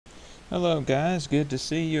Hello guys, good to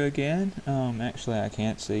see you again. Actually I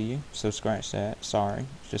can't see you, so scratch that. Sorry.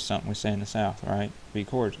 It's just something we say in the South, right? Be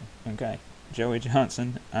cordial. Okay. Joey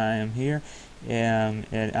Johnson, I am here, and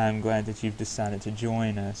I'm glad that you've decided to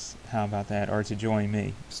join us. How about that? Or to join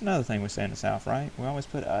me. It's another thing we say in the South, right? We always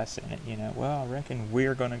put us in it, you know. Well, I reckon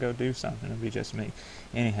we're going to go do something. It'll be just me.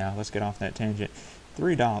 Anyhow, let's get off that tangent.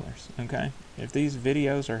 $3, okay? If these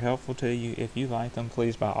videos are helpful to you, if you like them,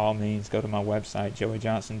 please by all means go to my website,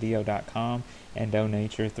 joeyjohnsondo.com, and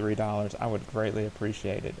donate your $3. I would greatly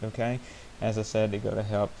appreciate it, okay? As I said, to go to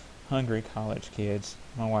help hungry college kids,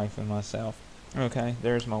 my wife and myself. Okay,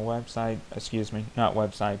 there's my website, excuse me, not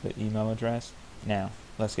website, but email address. Now,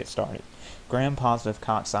 let's get started. Gram-positive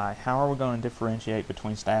cocci. How are we going to differentiate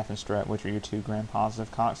between staph and strep, which are your two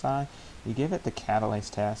gram-positive cocci? You give it the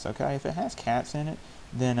catalase test, okay? If it has cats in it,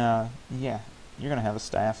 then, yeah, you're going to have a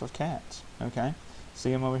staph of cats, okay?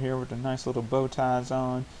 See them over here with the nice little bow ties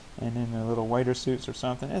on and then their little waiter suits or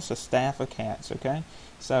something? It's a staph of cats, okay?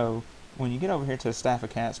 So, when you get over here to the staph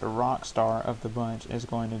of cats, the rock star of the bunch is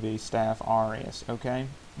going to be Staph Aureus, okay?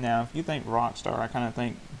 Now, if you think rock star, I kind of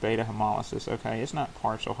think beta hemolysis, okay? It's not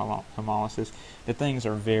partial hemolysis. The things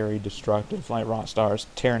are very destructive, like rock stars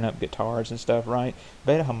tearing up guitars and stuff, right?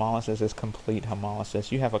 Beta hemolysis is complete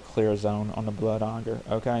hemolysis. You have a clear zone on the blood auger,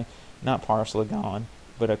 okay? Not partially gone,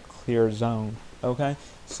 but a clear zone, okay?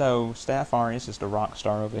 So Staph Aureus is the rock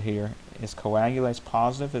star over here. It's coagulase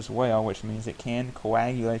positive as well, which means it can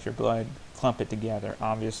coagulate your blood, clump it together.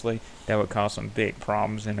 Obviously, that would cause some big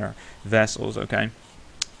problems in our vessels, okay?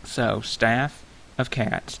 So, staph of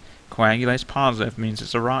cats, coagulase positive means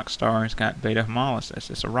it's a rock star. It's got beta hemolysis.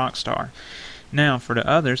 It's a rock star. Now, for the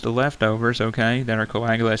others, the leftovers, okay, that are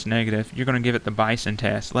coagulase negative, you're going to give it the Bison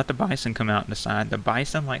test. Let the bison come out and decide. The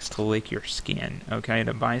bison likes to lick your skin, okay?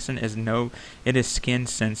 The bison is it is skin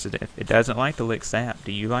sensitive. It doesn't like to lick sap.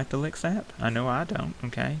 Do you like to lick sap? I know I don't,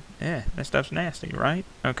 okay? Yeah, that stuff's nasty, right?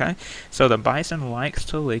 Okay? So the bison likes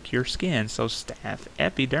to lick your skin. So Staph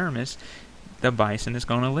epidermis, the bison is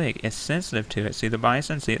going to lick. It's sensitive to it. See the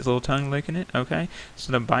bison? See its little tongue licking it? Okay?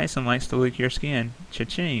 So the bison likes to lick your skin.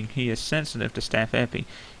 Cha-ching. He is sensitive to Staph Epi.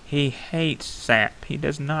 He hates sap. He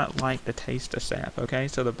does not like the taste of sap. Okay?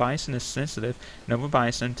 So the bison is sensitive, Nova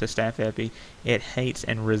bison, to Staph Epi. It hates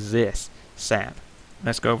and resists sap.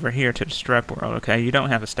 Let's go over here to the strep world, okay? You don't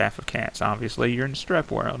have a staph of cats, obviously. You're in the strep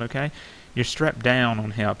world, okay? You're strep down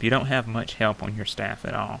on help. You don't have much help on your staph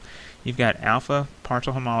at all. You've got alpha,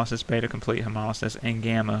 partial hemolysis, beta, complete hemolysis, and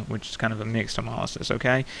gamma, which is kind of a mixed hemolysis,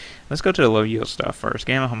 okay? Let's go to the low-yield stuff first.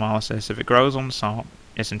 Gamma hemolysis, if it grows on the salt,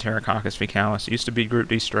 it's Enterococcus fecalis. It used to be group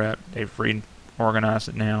D strep. They've reorganized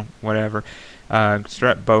it now, whatever.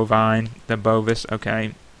 Strep bovine, the bovis,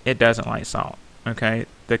 okay? It doesn't like salt, okay?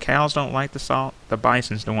 The cows don't like the salt. The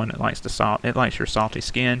bison's the one that likes the salt. It likes your salty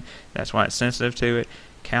skin. That's why it's sensitive to it.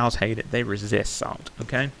 Cows hate it. They resist salt,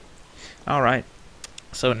 okay? All right.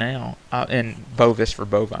 So now, and bovis for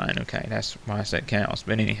bovine, okay, that's why I said cows,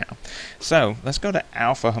 but anyhow. So, let's go to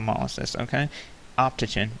alpha hemolysis, okay?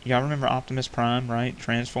 Optogen. Y'all remember Optimus Prime, right?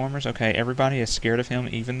 Transformers? Okay, everybody is scared of him,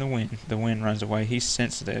 even the Wind. The Wind runs away. He's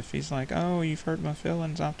sensitive. He's like, oh, you've hurt my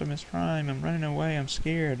feelings, Optimus Prime. I'm running away. I'm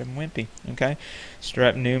scared. I'm wimpy, okay?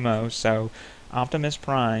 Strep Pneumo. So, Optimus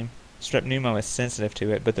Prime, Strep Pneumo is sensitive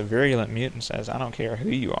to it, but the virulent mutant says, I don't care who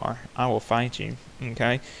you are, I will fight you,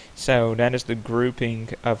 okay? So that is the grouping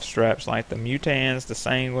of streps, like the mutans, the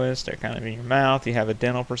sanguis, they're kind of in your mouth, you have a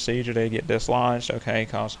dental procedure, they get dislodged, okay,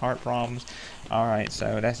 cause heart problems. Alright,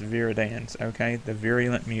 so that's viridans, okay? The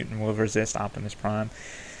virulent mutant will resist Optimus Prime.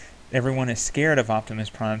 Everyone is scared of Optimus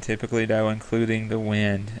Prime typically, though, including the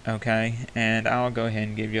Wind, okay? And I'll go ahead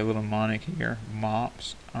and give you a little monic here,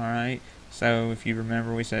 MOPS, alright? So if you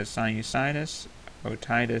remember, we said sinusitis,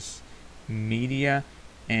 otitis media,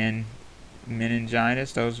 and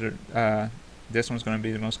meningitis. Those are this one's going to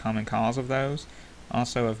be the most common cause of those.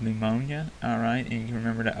 Also of pneumonia. All right, and you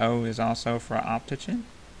remember the O is also for optogen.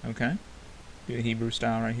 Okay, do a Hebrew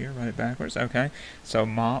style right here. Write it backwards. Okay, so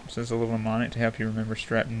MOPS is a little mnemonic to help you remember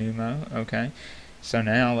strep pneumo. Okay. So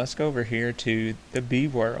now let's go over here to the B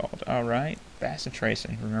world, alright?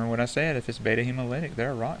 Bacitracin. Remember what I said, if it's beta hemolytic,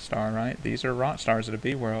 they're a rock star, right? These are rock stars of the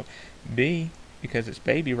B world. B, because it's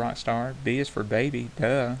baby rock star, B is for baby,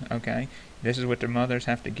 duh, okay? This is what their mothers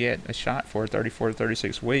have to get a shot for 34 to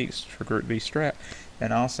 36 weeks for group B strep.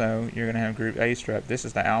 And also, you're going to have group A strep. This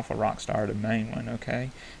is the alpha rock star, the main one,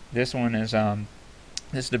 okay? This one is,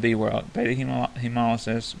 this is the B world. Beta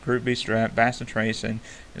hemolysis, group B strep, bacitracin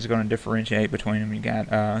is going to differentiate between them. You got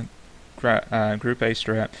group A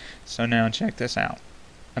strep. So now check this out.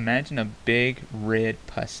 imagine a big red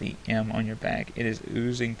pussy M on your back. It is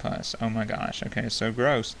oozing pus. Oh my gosh. Okay, it's so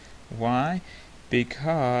gross. Why?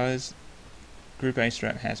 Because group A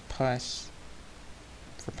strep has pus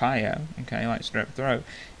for pio, okay, like strep throat,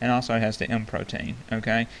 and also it has the M protein,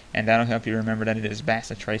 okay, and that'll help you remember that it is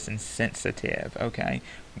bacitracin sensitive, okay.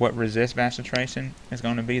 What resists bacitracin is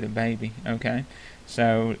going to be the baby, okay.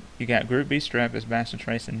 So you got group B strep is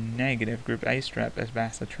bacitracin negative, group A strep is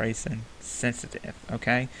bacitracin sensitive,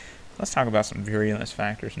 okay. Let's talk about some virulence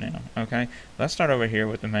factors now, okay. Let's start over here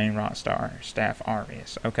with the main rock star, Staph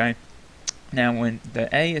Aureus, okay. Now, when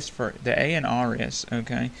the A is for the A in Aureus,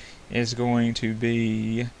 okay, is going to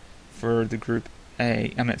be for the group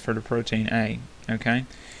A. I meant for the protein A, okay.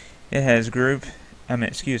 It has group.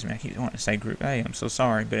 Excuse me. I keep wanting to say group A. I'm so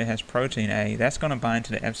sorry, but it has protein A. That's going to bind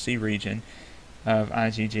to the FC region of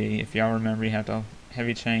IgG. If y'all remember, you have the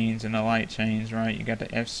heavy chains and the light chains, right? You got the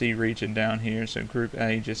FC region down here. So group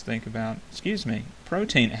A, just think about. Excuse me,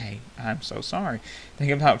 protein A. I'm so sorry.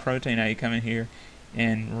 Think about protein A coming here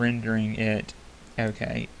and rendering it,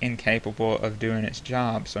 okay, incapable of doing its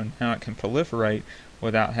job. So now it can proliferate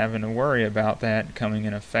without having to worry about that coming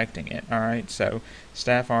and affecting it. Alright, so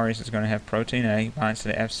Staph aureus is going to have protein A, binds to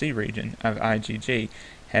the FC region of IgG,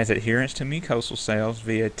 has adherence to mucosal cells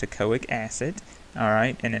via teichoic acid,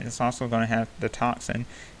 alright, and it's also going to have the toxin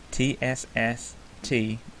TSST1,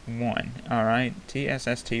 alright,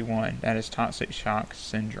 TSST1, that is toxic shock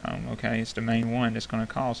syndrome, okay, it's the main one that's going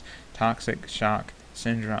to cause toxic shock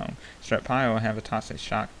syndrome. Strep pio will have a toxic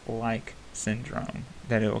shock-like syndrome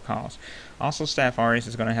that it will cause. Also, Staph aureus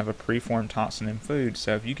is going to have a preformed toxin in food,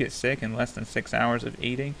 so if you get sick in less than 6 hours of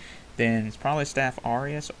eating, then it's probably Staph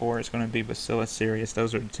aureus or it's going to be Bacillus cereus.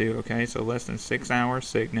 Those are the two, okay? So less than 6 hour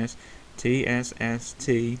sickness,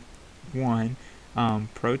 TSST1,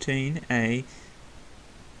 protein A.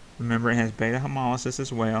 Remember, it has beta hemolysis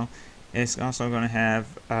as well. It's also going to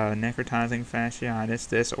have necrotizing fasciitis,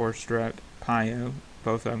 this or strep pio.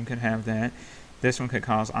 Both of them could have that. This one could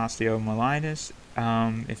cause osteomyelitis.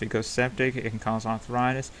 If it goes septic, it can cause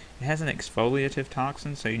arthritis. It has an exfoliative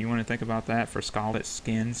toxin, so you want to think about that for scarlet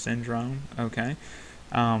skin syndrome. Okay.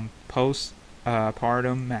 Postpartum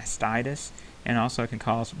mastitis, and also it can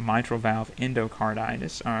cause mitral valve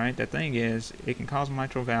endocarditis. All right. The thing is, it can cause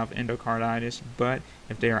mitral valve endocarditis, but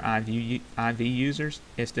if they are IV users,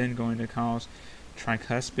 it's then going to cause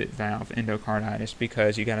tricuspid valve endocarditis,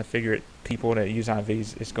 because you got to figure it. People that use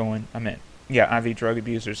IVs is going. IV drug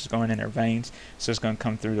abusers is going in their veins, so it's going to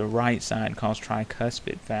come through the right side and cause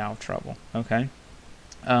tricuspid valve trouble. Okay.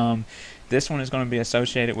 This one is going to be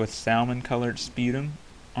associated with salmon-colored sputum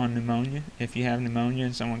on pneumonia. If you have pneumonia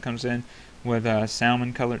and someone comes in with a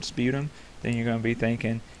salmon-colored sputum, then you're going to be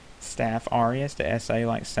thinking Staph aureus, the SA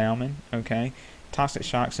like salmon. Okay. Toxic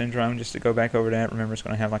shock syndrome, just to go back over that, remember it's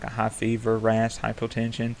going to have like a high fever, rash,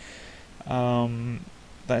 hypotension.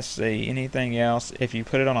 Let's see, anything else? If you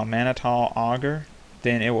put it on a mannitol agar,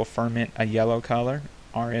 then it will ferment a yellow color.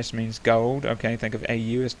 RS means gold. Okay, think of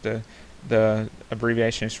AU as the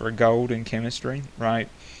abbreviation is for gold in chemistry, right?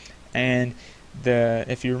 And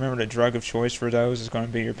if you remember, the drug of choice for those is going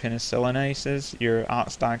to be your penicillinases, your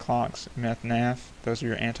oxdiclox, methnaf. Those are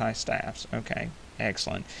your anti-staphs. Okay,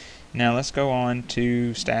 excellent. Now let's go on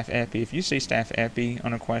to Staph Epi. If you see Staph Epi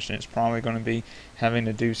on a question, it's probably going to be having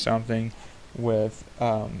to do something with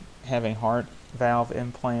having heart valve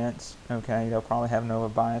implants. Okay, they'll probably have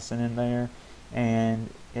novobiocin in there, and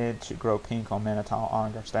it should grow pink on mannitol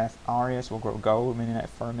agar. Staph aureus will grow gold, meaning that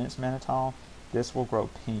ferments mannitol. This will grow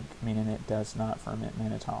pink, meaning it does not ferment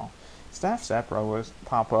mannitol. Staph sepro will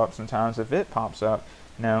pop up sometimes. If it pops up,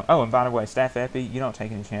 no. Oh, and by the way, Staph Epi, you don't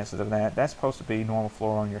take any chances of that. That's supposed to be normal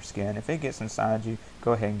flora on your skin. If it gets inside you,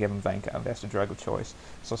 go ahead and give them Vanco. That's the drug of choice.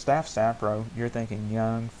 So Staph sapro, you're thinking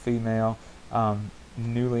young, female,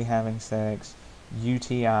 newly having sex,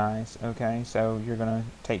 UTIs, okay? So you're going to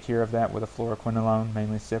take care of that with a fluoroquinolone,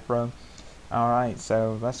 mainly Cipro. Alright,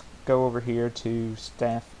 so let's go over here to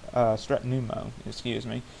Strep Pneumo, excuse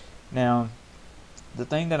me. Now, the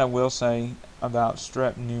thing that I will say about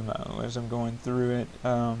Strep Pneumo as I'm going through it,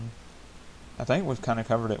 I think we've kind of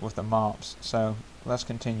covered it with the MOPS, so let's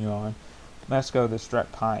continue on. Let's go to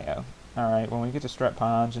Strep pio. Alright, when we get to Strep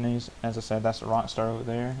pyogenes, as I said, that's the rock star over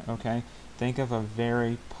there, okay? Think of a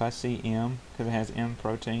very pussy M, because it has M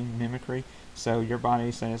protein mimicry. So your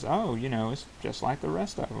body says, oh, you know, it's just like the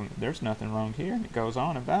rest of them. There's nothing wrong here. And it goes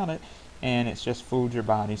on about it, and it's just fooled your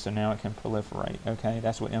body, so now it can proliferate. Okay,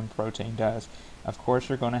 that's what M protein does. Of course,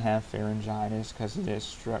 you're going to have pharyngitis because it is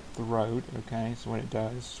strep throat. Okay, that's what it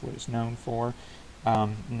does. It's what it's known for.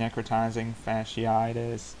 Necrotizing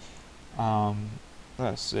fasciitis.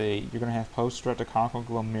 let's see, you're going to have post-streptococcal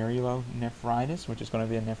glomerulonephritis, which is going to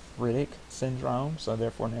be a nephritic syndrome, so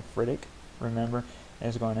therefore nephritic, remember,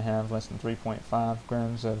 is going to have less than 3.5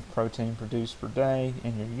 grams of protein produced per day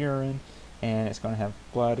in your urine, and it's going to have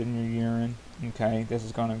blood in your urine. Okay, this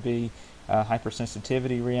is going to be a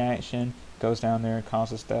hypersensitivity reaction, goes down there and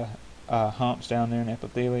causes the humps down there in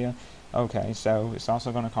epithelia. Okay, so it's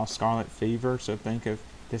also going to cause scarlet fever, so think of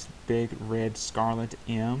this big red scarlet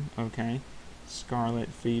M, okay? Scarlet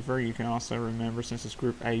fever. You can also remember, since it's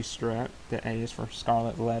group A strep, the A is for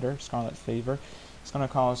scarlet letter, scarlet fever. It's going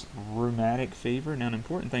to cause rheumatic fever. Now, an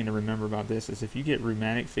important thing to remember about this is if you get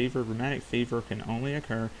rheumatic fever can only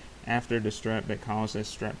occur after the strep that causes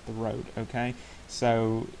strep throat, okay?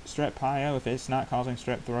 So, strep pio, if it's not causing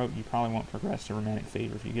strep throat, you probably won't progress to rheumatic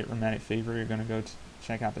fever. If you get rheumatic fever, you're going to go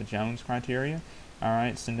check out the Jones criteria.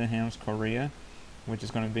 Alright, Sydenham's chorea, which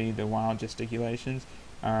is going to be the wild gesticulations.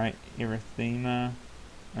 Alright, erythema,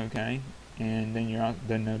 okay, and then you're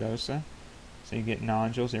the nodosa. So you get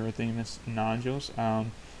nodules, erythematous nodules.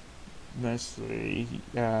 Let's see,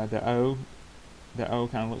 the O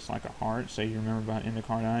kind of looks like a heart, so you remember about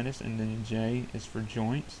endocarditis, and then J is for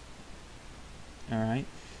joints. Alright,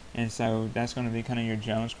 and so that's going to be kind of your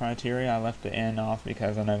Jones criteria. I left the N off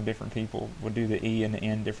because I know different people will do the E and the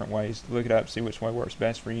N different ways. Look it up, see which way works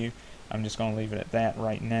best for you. I'm just going to leave it at that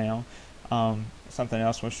right now. Something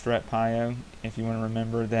else with strep pio, if you want to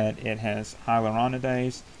remember that it has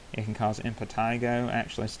hyaluronidase, it can cause impetigo.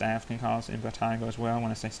 Actually, staph can cause impetigo as well.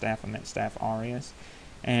 When I say staph, I meant Staph Aureus.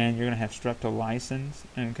 And you're going to have streptolysins,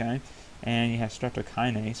 okay? And you have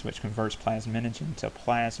streptokinase, which converts plasminogen to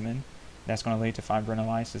plasmin. That's going to lead to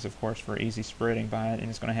fibrinolysis, of course, for easy spreading by it. And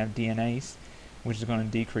it's going to have DNase, which is going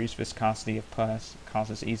to decrease viscosity of pus,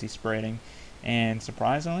 causes easy spreading. And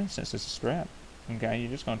surprisingly, since it's a strep, okay,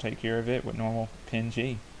 you're just going to take care of it with normal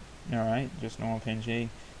PNG. Alright, just normal PNG.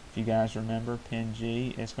 If you guys remember,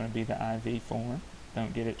 PNG is going to be the IV form.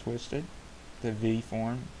 Don't get it twisted. The V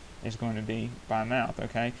form is going to be by mouth,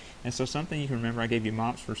 okay? And so something you can remember, I gave you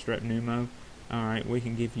MOPS for Strep Pneumo. Alright, we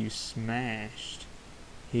can give you SMAShed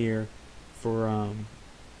here for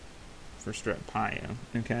Strep Pio,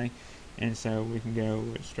 okay? And so we can go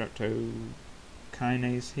with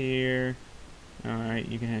streptokinase here. Alright,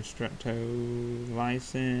 you can have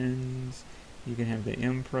streptolysins. You can have the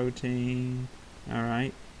M protein.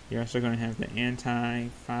 Alright, you're also going to have the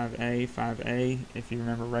anti-5A. 5A, if you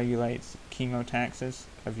remember, regulates chemotaxis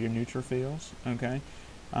of your neutrophils. Okay,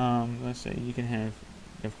 let's see, you can have,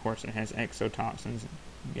 of course, it has exotoxins.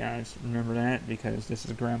 You guys remember that because this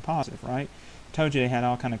is gram-positive, right? Told you they had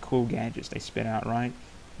all kind of cool gadgets they spit out, right?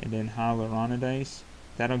 And then hyaluronidase.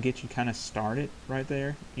 That'll get you kind of started right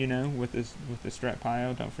there, you know, with the strep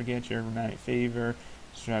pio. Don't forget your rheumatic fever,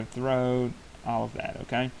 strep throat, all of that,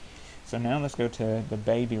 okay? So now let's go to the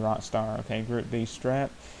baby rock star, okay, group B strep.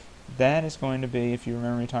 That is going to be, if you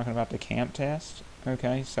remember me talking about the CAMP test,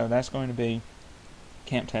 okay, so that's going to be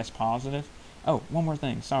CAMP test positive. Oh, one more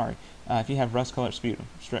thing, sorry. If you have rust-colored sputum,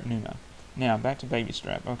 strep pneumo. Now, back to baby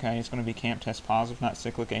strep, okay, it's going to be CAMP test positive, not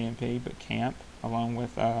cyclic AMP, but CAMP, along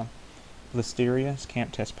with Listeria, is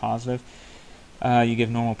CAMP test positive. You give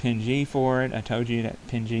normal PNG for it. I told you that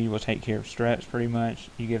PNG will take care of streps pretty much.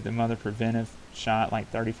 You give the mother preventive shot like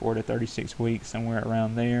 34 to 36 weeks, somewhere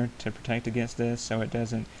around there, to protect against this so it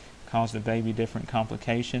doesn't cause the baby different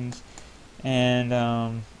complications. And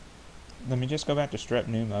let me just go back to strep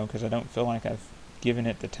pneumo because I don't feel like I've given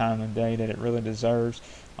it the time of day that it really deserves.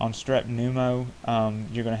 On strep pneumo,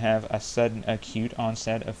 you're going to have a sudden acute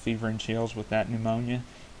onset of fever and chills with that pneumonia.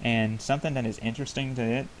 And something that is interesting to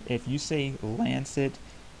it, if you see lancet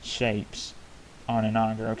shapes on an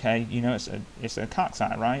auger, okay, you know it's a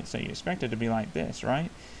cocci, right? So you expect it to be like this, right?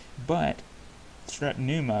 But strep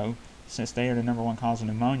pneumo, since they are the #1 cause of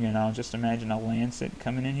pneumonia, and I'll just imagine a lancet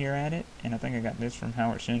coming in here at it, and I think I got this from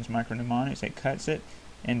Howard Shinn's Micropneumonics. It cuts it,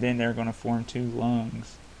 and then they're going to form two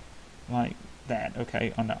lungs like that,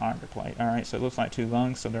 okay, on the auger plate. Alright, so it looks like two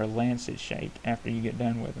lungs, so they're lancet shaped after you get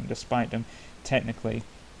done with them, despite them technically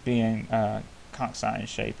being cocci in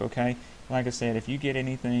shape, okay? Like I said, if you get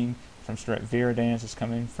anything from strep viridans that's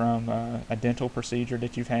coming from a dental procedure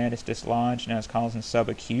that you've had, it's dislodged, now it's causing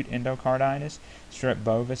subacute endocarditis. Strep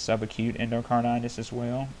bovis, subacute endocarditis as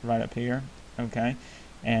well, right up here, okay?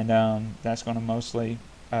 And that's going to mostly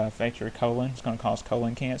affect your colon. It's going to cause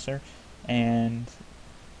colon cancer. And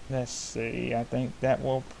let's see, I think that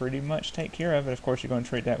will pretty much take care of it. Of course, you're going to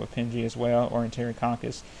treat that with PNG as well, or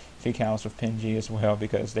Enterococcus fecalis with PNG as well,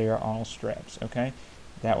 because they are all streps, okay?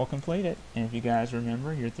 That will complete it. And if you guys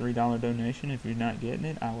remember your $3 donation, if you're not getting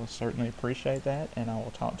it, I will certainly appreciate that, and I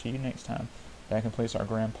will talk to you next time. That completes our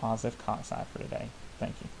gram-positive cocci for today.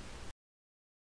 Thank you.